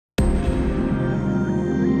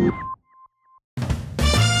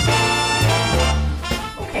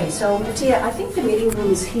So, Mattia, I think the meeting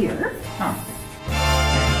room is here. Huh.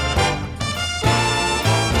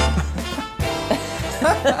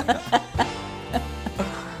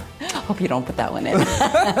 Hope you don't put that one in.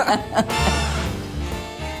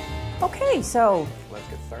 Okay, so Let's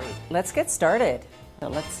get started. let's get started.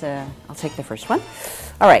 So I'll take the first one.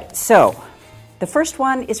 All right, so the first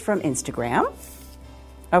one is from Instagram.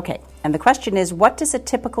 Okay, and the question is, what does a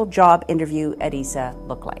typical job interview at ESA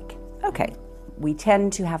look like? Okay, we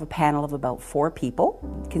tend to have a panel of about 4 people,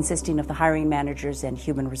 consisting of the hiring managers and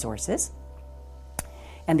human resources.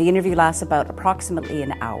 And the interview lasts about approximately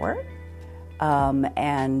an hour.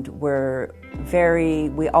 And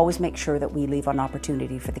we always make sure that we leave an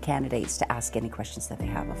opportunity for the candidates to ask any questions that they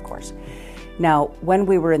have, of course. Now, when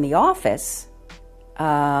we were in the office,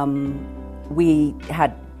 we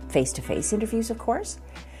had face-to-face interviews, of course.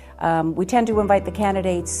 We tend to invite the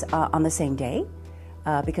candidates on the same day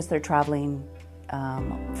because they're traveling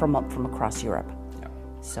from across Europe. Yeah.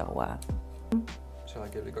 So, Shall I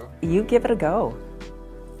give it a go? you give it a go.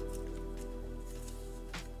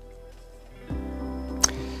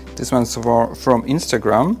 This one's from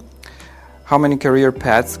Instagram. How many career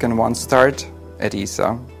paths can one start at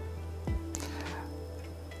ESA?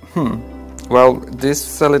 Well,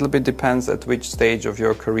 this a little bit depends at which stage of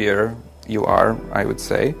your career you are, I would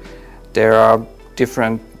say. There are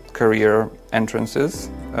different career entrances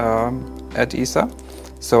at ESA.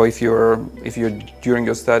 So if you're during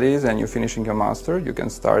your studies and you're finishing your master, you can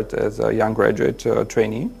start as a young graduate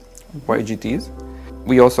trainee, YGTs.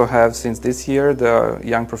 We also have, since this year, the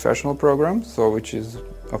Young Professional Program, so which is,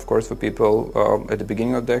 of course, for people at the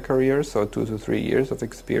beginning of their career, so 2 to 3 years of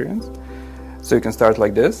experience. So you can start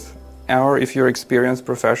like this, or if you're experienced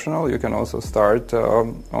professional, you can also start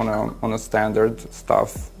on a standard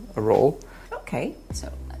staff role. Okay,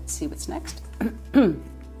 so let's see what's next.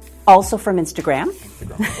 Also from Instagram.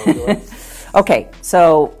 Okay,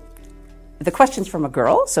 so the question's from a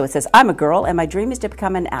girl. So it says, I'm a girl and my dream is to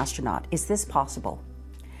become an astronaut. Is this possible?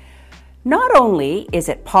 Not only is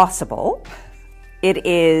it possible, it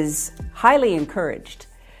is highly encouraged.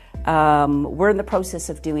 We're in the process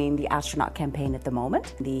of doing the astronaut campaign at the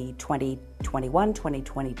moment, the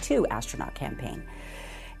 2021-2022 astronaut campaign.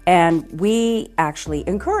 And we actually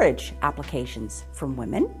encourage applications from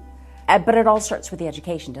women, but it all starts with the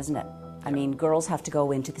education, doesn't it? I mean, girls have to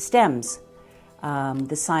go into the STEMs,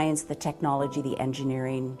 the science, the technology, the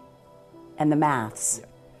engineering, and the maths. Yeah.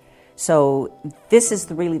 So this is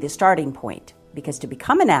really the starting point, because to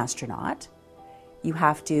become an astronaut, you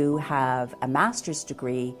have to have a master's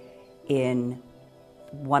degree in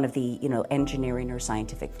one of the engineering or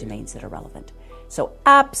scientific domains that are relevant. So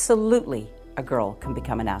absolutely a girl can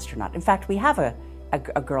become an astronaut. In fact, we have a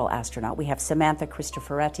girl astronaut. We have Samantha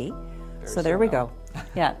Cristoforetti. So there we go.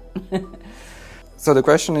 Yeah. So the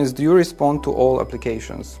question is, do you respond to all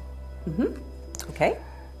applications? Okay.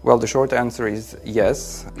 Well, the short answer is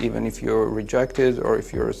yes. Even if you're rejected or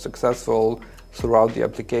if you're successful throughout the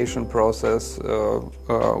application process,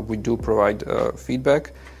 we do provide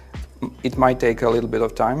feedback. It might take a little bit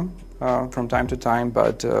of time from time to time,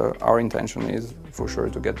 but our intention is for sure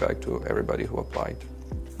to get back to everybody who applied.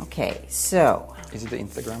 Okay, so... Is it the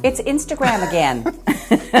Instagram? It's Instagram again.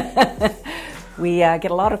 We get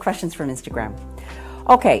a lot of questions from Instagram.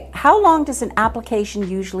 Okay, how long does an application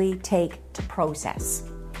usually take to process?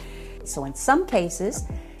 So in some cases,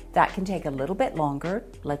 that can take a little bit longer,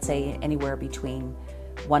 let's say anywhere between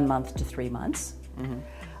 1 month to 3 months.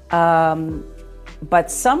 But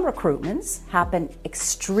some recruitments happen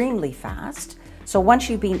extremely fast. So once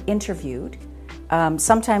you've been interviewed,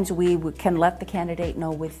 sometimes we can let the candidate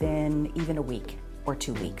know within even a week or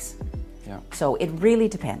 2 weeks. Yeah. So it really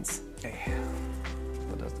depends. Okay.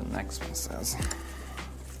 What does the next one says?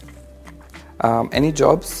 Any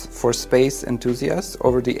jobs for space enthusiasts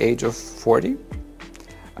over the age of 40?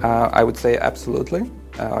 I would say absolutely.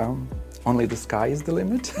 Only the sky is the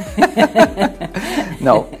limit.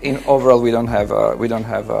 No, overall we don't have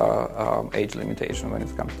a age limitation when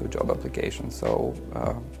it comes to job applications. So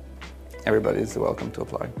everybody is welcome to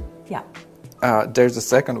apply. Yeah. There's a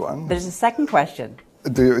second one. There's a second question.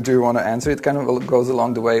 Do you want to answer? It kind of goes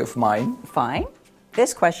along the way of mine. Fine.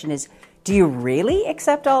 This question is, do you really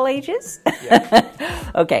accept all ages? Yeah.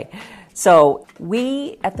 Okay. So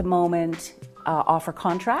we, at the moment, offer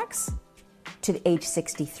contracts to age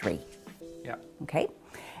 63. Yeah. Okay.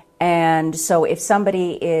 And so if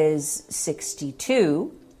somebody is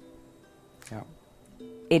 62, yeah,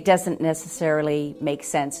 it doesn't necessarily make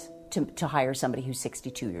sense to hire somebody who's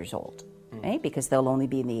 62 years old, right? Because they'll only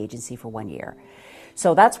be in the agency for 1 year.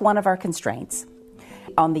 So that's one of our constraints.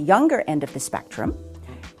 On the younger end of the spectrum,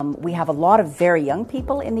 We have a lot of very young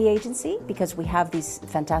people in the agency because we have these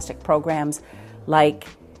fantastic programs like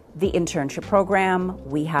the internship program,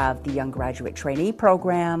 we have the young graduate trainee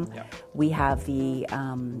program, we have the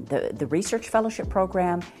research fellowship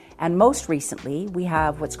program, and most recently we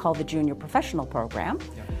have what's called the junior professional program,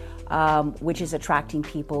 which is attracting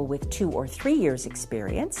people with 2 or 3 years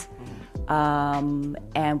experience,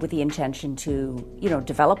 and with the intention to,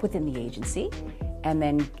 develop within the agency and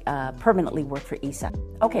then permanently work for ESA.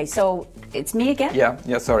 Okay, so it's me again?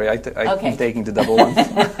 Yeah, sorry, I keep taking the double ones.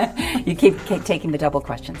 You keep taking the double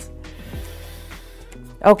questions.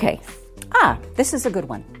 Okay, this is a good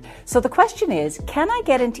one. So the question is, can I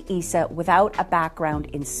get into ESA without a background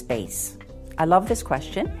in space? I love this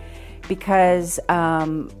question because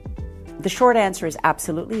the short answer is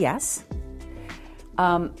absolutely yes.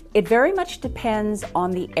 It very much depends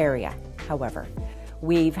on the area, however.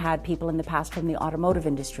 We've had people in the past from the automotive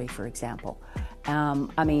industry, for example.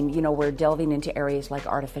 We're delving into areas like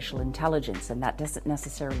artificial intelligence, and that doesn't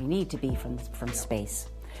necessarily need to be from space.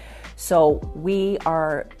 So we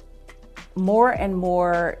are more and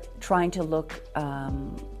more trying to look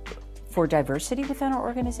for diversity within our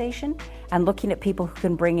organization and looking at people who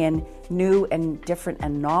can bring in new and different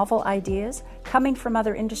and novel ideas coming from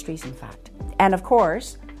other industries, in fact. And of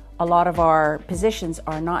course, a lot of our positions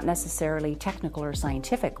are not necessarily technical or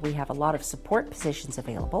scientific. We have a lot of support positions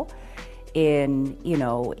available in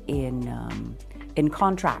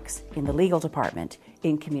contracts, in the legal department,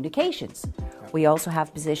 in communications. We also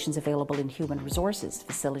have positions available in human resources,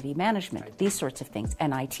 facility management, these sorts of things,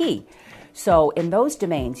 and IT. So in those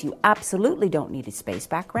domains, you absolutely don't need a space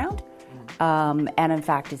background. And in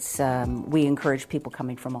fact, we encourage people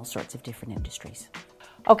coming from all sorts of different industries.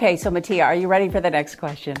 Okay, so Mattia, are you ready for the next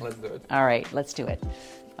question? Let's do it. All right, let's do it.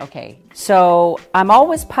 Okay, so I'm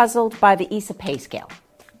always puzzled by the ESA pay scale.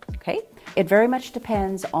 Okay, it very much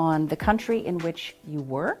depends on the country in which you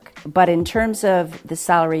work, but in terms of the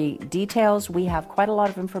salary details, we have quite a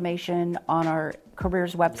lot of information on our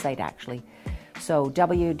careers website, actually. So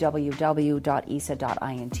www.esa.int,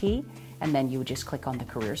 and then you would just click on the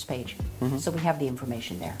careers page. So we have the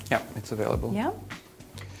information there. Yeah, it's available. Yeah.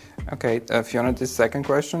 Okay, Fiona, this second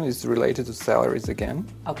question is related to salaries again.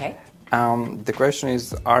 Okay. The question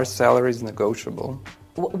is, are salaries negotiable?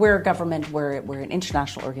 We're a government, we're an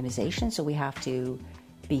international organization, so we have to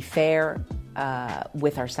be fair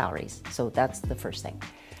with our salaries. So that's the first thing.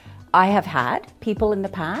 I have had people in the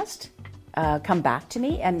past come back to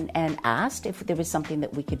me and asked if there was something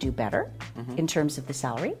that we could do better in terms of the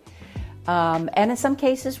salary. And in some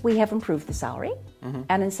cases, we have improved the salary.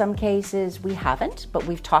 And in some cases, we haven't, but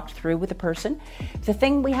we've talked through with the person. The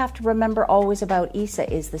thing we have to remember always about ESA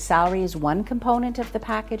is the salary is one component of the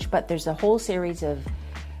package, but there's a whole series of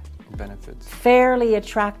benefits, fairly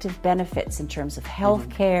attractive benefits in terms of health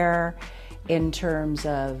care, in terms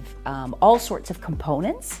of all sorts of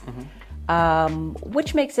components,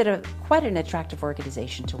 which makes it quite an attractive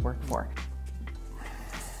organization to work for.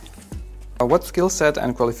 What skill set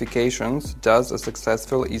and qualifications does a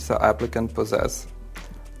successful ESA applicant possess?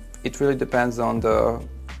 It really depends on the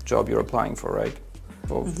job you're applying for, right?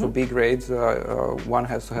 For B grades, one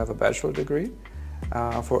has to have a bachelor degree.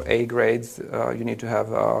 For A grades, you need to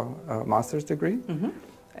have a master's degree.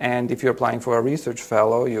 And if you're applying for a research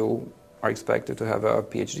fellow, you are expected to have a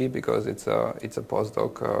PhD because it's a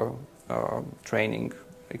postdoc training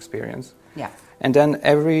experience. Yeah. And then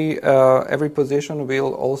every position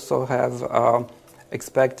will also have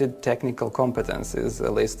expected technical competencies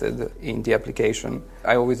listed in the application.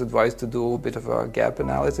 I always advise to do a bit of a gap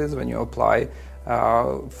analysis when you apply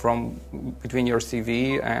from between your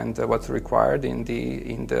CV and what's required in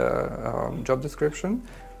the job description.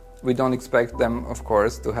 We don't expect them, of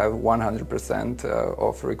course, to have 100%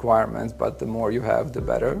 of requirements, but the more you have, the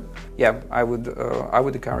better. Yeah, I would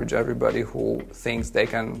encourage everybody who thinks they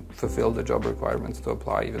can fulfill the job requirements to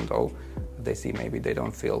apply, even though they see maybe they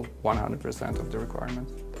don't feel 100% of the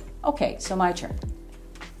requirements. Okay, so my turn.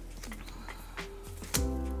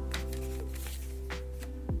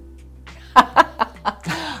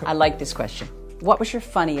 I like this question. What was your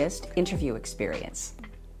funniest interview experience?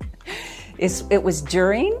 It was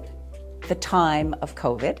during the time of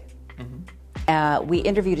COVID. We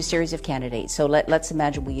interviewed a series of candidates. So let's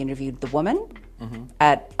imagine we interviewed the woman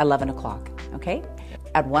at 11 o'clock, okay?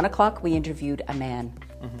 At 1 o'clock, we interviewed a man.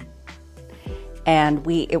 And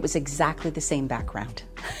it was exactly the same background.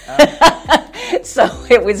 So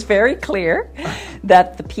it was very clear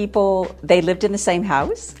that the people, they lived in the same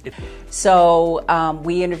house. So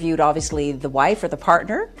we interviewed, obviously, the wife or the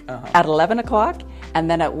partner at 11 o'clock. And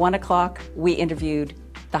then at 1 o'clock, we interviewed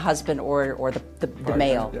the husband or the Partner,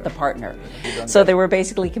 male, yeah. the partner. Yeah, So they were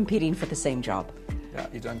basically competing for the same job. Yeah,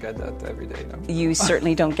 you don't get that every day, no? You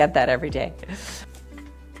certainly don't get that every day.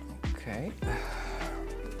 Okay.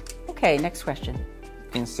 Okay, next question.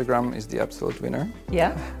 Instagram is the absolute winner.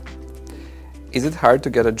 Yeah? Is it hard to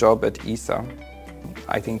get a job at ESA?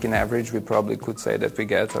 I think in average we probably could say that we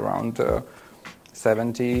get around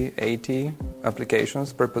 70, 80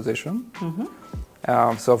 applications per position.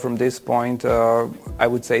 So from this point, I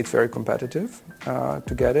would say it's very competitive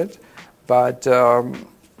to get it. But,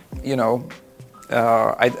 you know,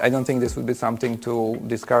 I don't think this would be something to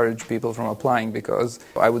discourage people from applying, because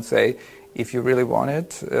I would say if you really want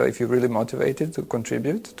it, if you're really motivated to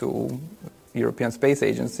contribute to European Space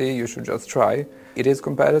Agency, you should just try. It is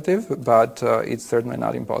competitive, but it's certainly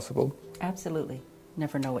not impossible. Absolutely.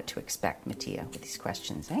 Never know what to expect, Mattia, with these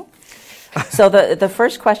questions, eh? So the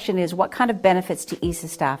first question is, what kind of benefits do ESA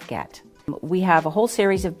staff get? We have a whole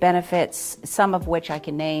series of benefits, some of which I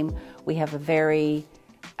can name. We have a very,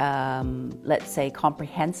 let's say,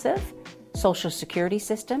 comprehensive social security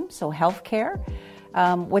system, so healthcare.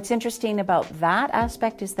 What's interesting about that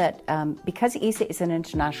aspect is that because ESA is an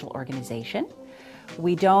international organization,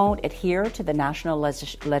 we don't adhere to the national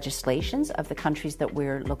legislations of the countries that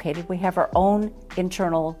we're located. We have our own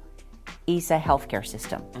internal ESA healthcare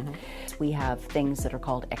system. We have things that are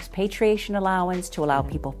called expatriation allowance to allow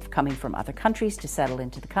people coming from other countries to settle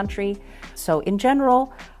into the country. So in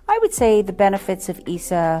general, I would say the benefits of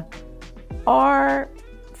ESA are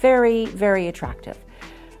very, very attractive.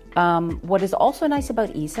 What is also nice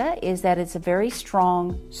about ESA is that it's a very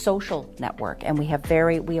strong social network, and we have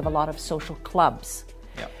a lot of social clubs.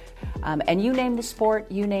 Yeah. And you name the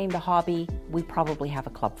sport, you name the hobby, we probably have a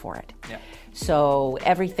club for it. Yeah. So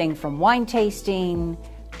everything from wine tasting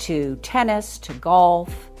to tennis to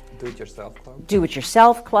golf. Do-it-yourself club.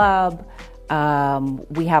 Do-it-yourself club.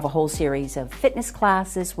 We have a whole series of fitness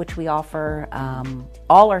classes which we offer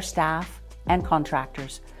all our staff and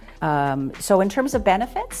contractors. So in terms of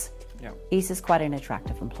benefits, Yeah. ESA is quite an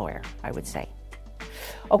attractive employer, I would say.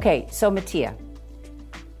 Okay, so Mattia,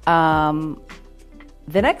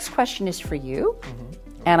 the next question is for you,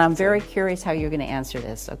 and I'm very curious how you're going to answer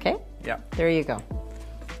this, okay? Yeah. There you go.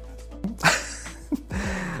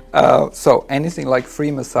 So anything like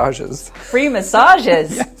free massages. Free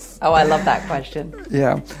massages? Yes. Oh, I love that question.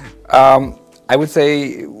 Yeah. I would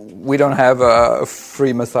say we don't have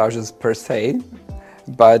free massages per se,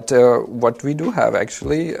 but what we do have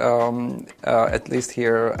actually, at least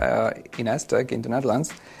here in Aztec, in the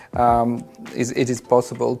Netherlands, it is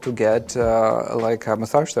possible to get like a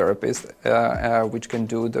massage therapist which can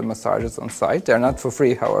do the massages on site. They're not for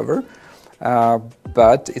free, however,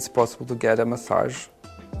 but it's possible to get a massage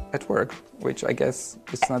at work, which I guess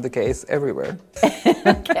is not the case everywhere.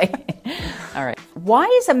 Okay. All right. Why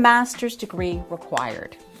is a master's degree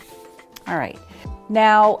required? All right.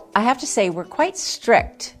 Now, I have to say we're quite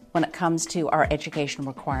strict when it comes to our educational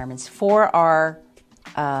requirements for our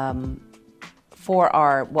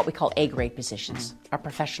what we call A-grade positions, our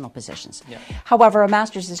professional positions. Yeah. However, a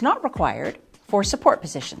master's is not required for support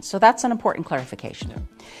positions, so that's an important clarification. Yeah.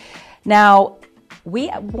 Now,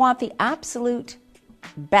 we want the absolute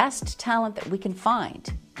best talent that we can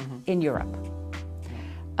find in Europe.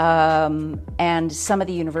 And some of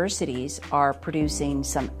the universities are producing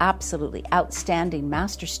some absolutely outstanding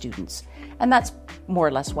master students, and that's more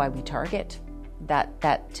or less why we target that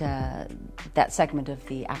segment of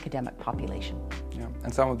the academic population. Yeah.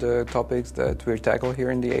 And some of the topics that we tackle here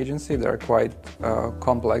in the agency, they're quite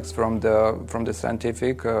complex from the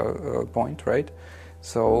scientific point, right?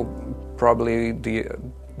 So probably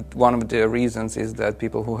one of the reasons is that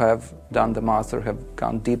people who have done the master have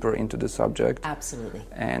gone deeper into the subject. Absolutely.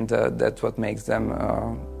 And that's what makes them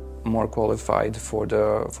more qualified for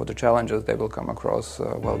the challenges they will come across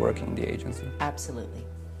while working in the agency. Absolutely.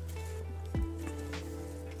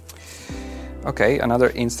 Okay, another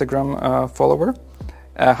Instagram follower.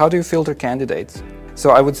 How do you filter candidates?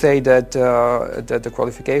 So I would say that the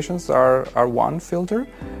qualifications are one filter,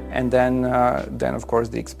 and then of course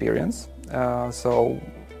the experience. So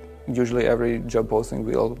usually every job posting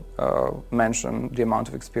will mention the amount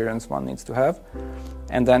of experience one needs to have,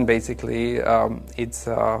 and then basically it's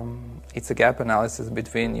a gap analysis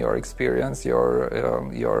between your experience,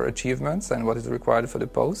 your achievements, and what is required for the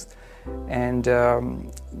post, and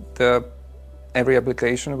every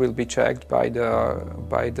application will be checked by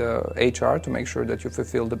the HR to make sure that you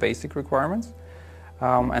fulfill the basic requirements,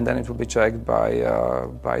 and then it will be checked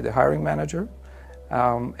by the hiring manager,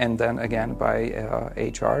 and then again by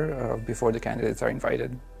HR before the candidates are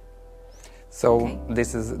invited. So Okay.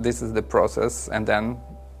 this is the process, and then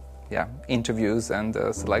interviews and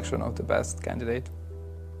selection of the best candidate.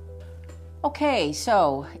 Okay,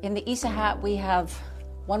 so in the ISA hat we have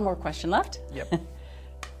one more question left. Yep.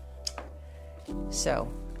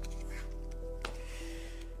 So,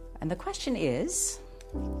 and the question is,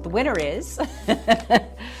 the winner is,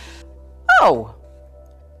 oh,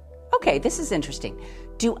 okay, this is interesting.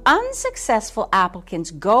 Do unsuccessful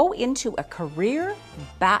applicants go into a career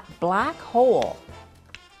black hole?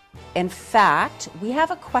 In fact, we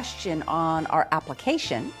have a question on our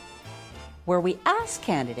application where we ask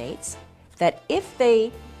candidates that if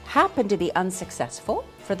they happen to be unsuccessful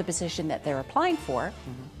for the position that they're applying for,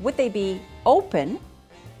 would they be open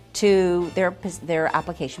to their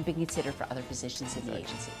application being considered for other positions in the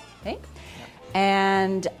agency? Okay?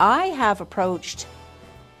 And I have approached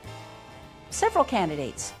several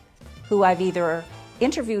candidates who I've either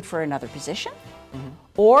interviewed for another position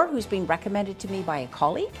or who's been recommended to me by a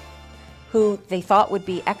colleague who they thought would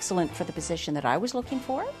be excellent for the position that I was looking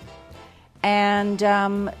for. And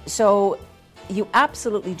so you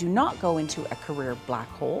absolutely do not go into a career black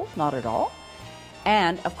hole, not at all.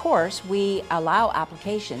 And of course, we allow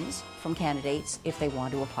applications from candidates if they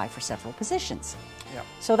want to apply for several positions. Yeah.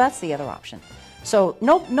 So that's the other option. So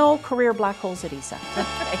no career black holes at ISA.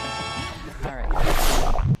 Okay.